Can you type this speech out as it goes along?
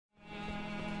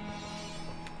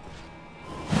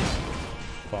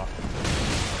fuck.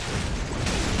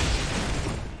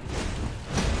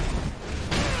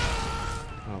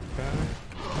 Okay.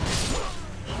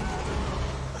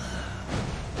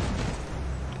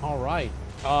 All right.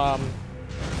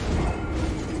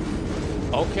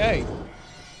 Okay.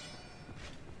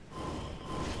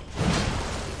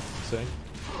 See?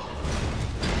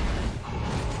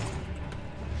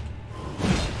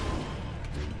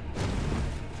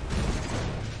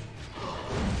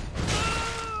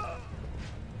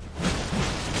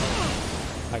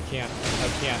 I can't.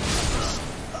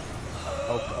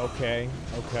 Okay.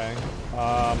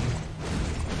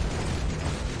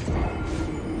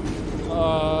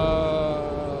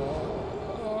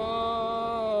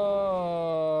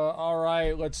 All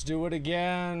right, let's do it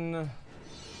again.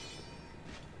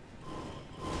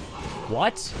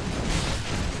 What?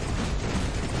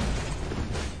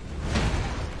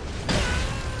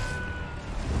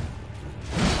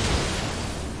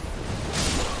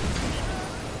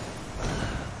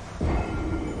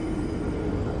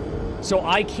 So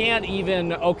I can't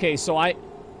even, okay, so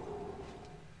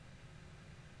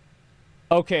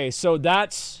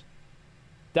that's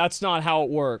not how it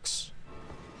works.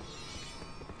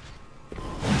 Oh,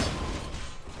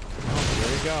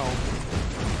 there you go.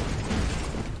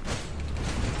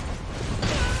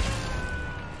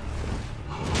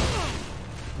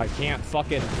 I can't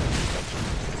fucking...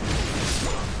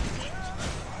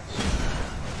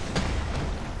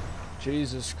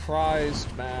 Jesus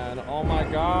Christ, man. Oh my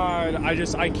god.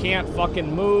 I can't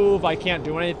fucking move. I can't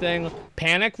do anything.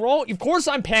 Panic roll? Of course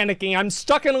I'm panicking. I'm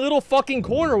stuck in a little fucking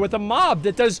corner with a mob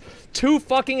that does 2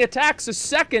 fucking attacks a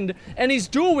second and he's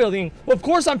dual wielding. Well, of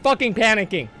course I'm fucking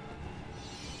panicking.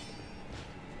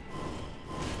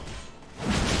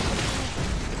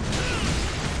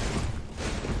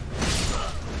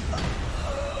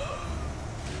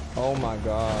 Oh my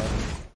god.